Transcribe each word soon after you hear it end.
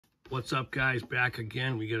What's up, guys? Back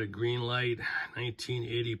again. We got a green light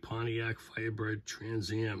 1980 Pontiac Firebird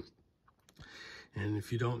Trans Am. And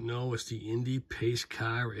if you don't know, it's the Indy Pace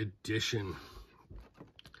Car Edition.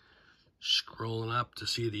 Scrolling up to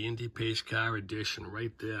see the Indy Pace Car Edition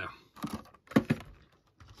right there.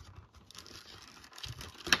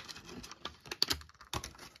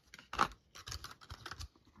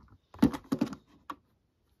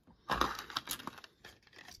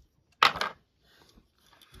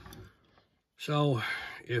 So,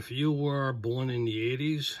 if you were born in the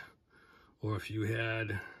 80s, or if you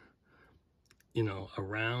had,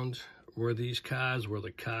 around where these cars were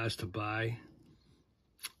the cars to buy,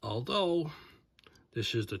 although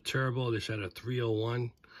this is the turbo, this had a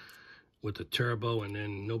 301 with the turbo, and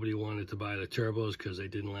then nobody wanted to buy the turbos because they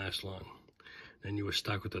didn't last long. Then you were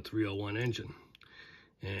stuck with the 301 engine.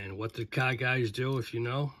 And what did car guys do, if you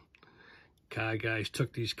know? Car guys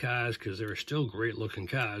took these cars, because they were still great looking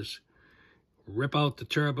cars, rip out the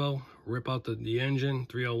turbo, rip out the engine,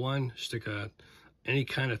 301, stick any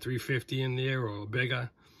kind of 350 in there or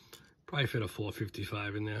bigger, probably fit a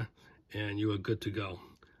 455 in there, and you were good to go.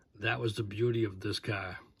 That was the beauty of this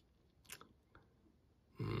car.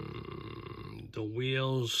 The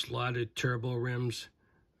wheels, slotted turbo rims,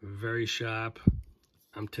 very sharp.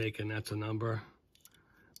 I'm taking that's a number,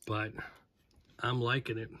 but I'm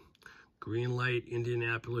liking it. Green light,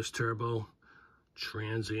 Indianapolis turbo,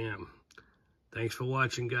 Trans Am. Thanks for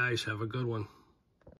watching, guys. Have a good one.